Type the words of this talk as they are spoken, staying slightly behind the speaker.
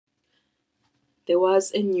There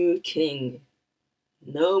was a new king.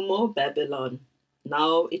 No more Babylon.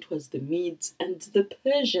 Now it was the Medes and the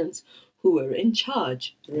Persians who were in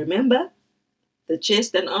charge. Remember? The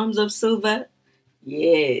chest and arms of silver?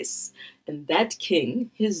 Yes. And that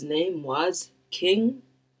king, his name was King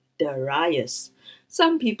Darius.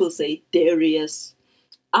 Some people say Darius.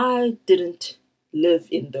 I didn't live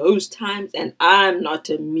in those times, and I'm not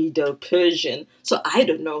a Medo-Persian, so I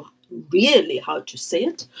don't know really how to say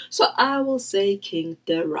it. So I will say King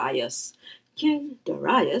Darius. King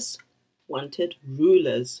Darius wanted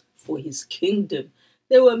rulers for his kingdom.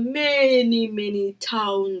 There were many, many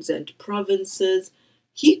towns and provinces.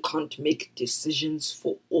 He can't make decisions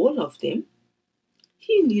for all of them.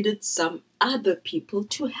 He needed some other people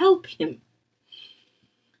to help him.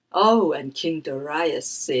 Oh, and King Darius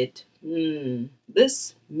said,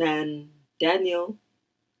 this man, Daniel,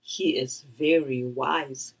 he is very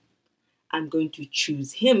wise. I'm going to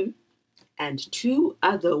choose him and 2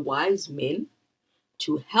 other wise men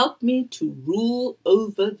to help me to rule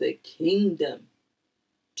over the kingdom,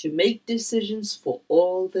 to make decisions for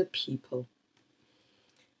all the people.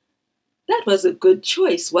 That was a good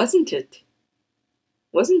choice, wasn't it?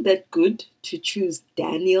 Wasn't that good to choose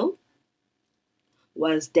Daniel?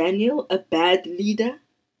 Was Daniel a bad leader?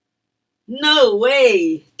 No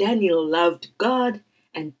way! Daniel loved God,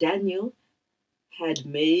 and Daniel had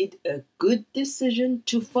made a good decision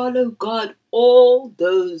to follow God all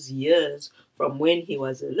those years, from when he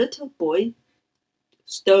was a little boy,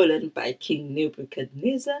 stolen by King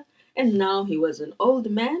Nebuchadnezzar, and now he was an old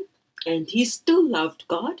man, and he still loved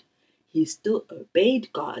God. He still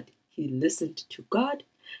obeyed God. He listened to God,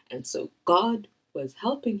 and so God was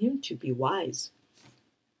helping him to be wise.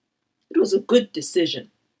 It was a good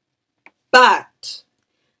decision. But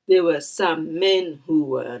there were some men who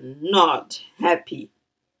were not happy.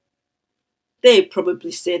 They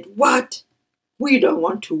probably said, "What? We don't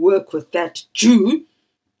want to work with that Jew.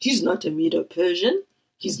 He's not a Medo-Persian.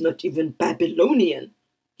 He's not even Babylonian.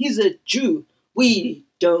 He's a Jew. We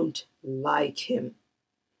don't like him."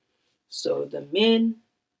 So the men,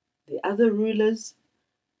 the other rulers,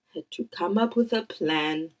 had to come up with a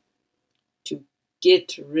plan to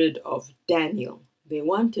get rid of Daniel. They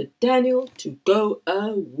wanted Daniel to go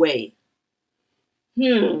away.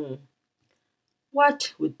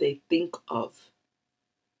 What would they think of?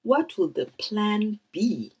 What will the plan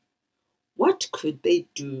be? What could they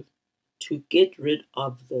do to get rid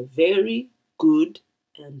of the very good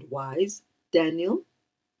and wise Daniel?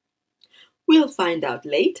 We'll find out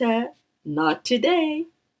later. Not today.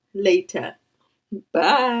 Later.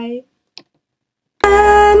 Bye.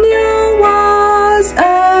 Daniel was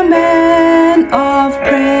a man of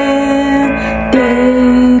prayer.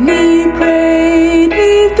 Daily prayed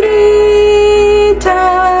he 3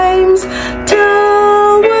 times,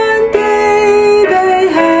 till one day they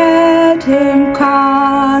had him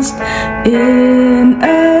cast in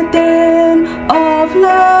a den of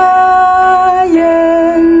lions.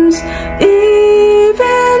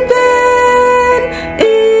 Even then,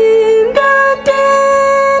 in the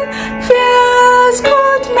den, fears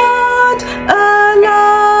could not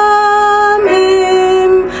alarm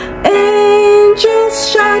him. Angels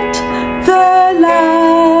shut the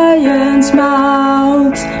lions'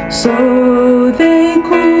 mouths, so they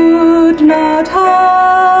could not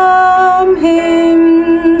harm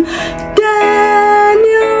him.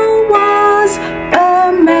 Daniel was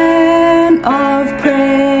a man of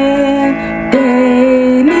prayer.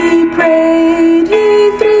 Daily prayed he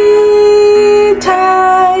 3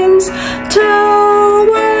 times, till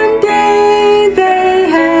one day they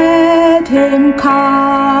had him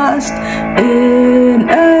cast in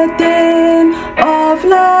a den of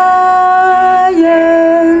lions.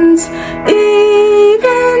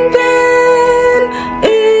 Even then,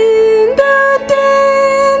 in the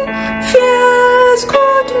den, fears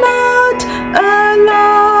could not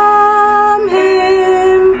alarm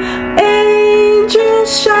him. Angels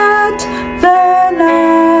shut the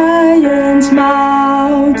lions'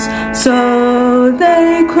 mouths, so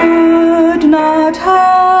they could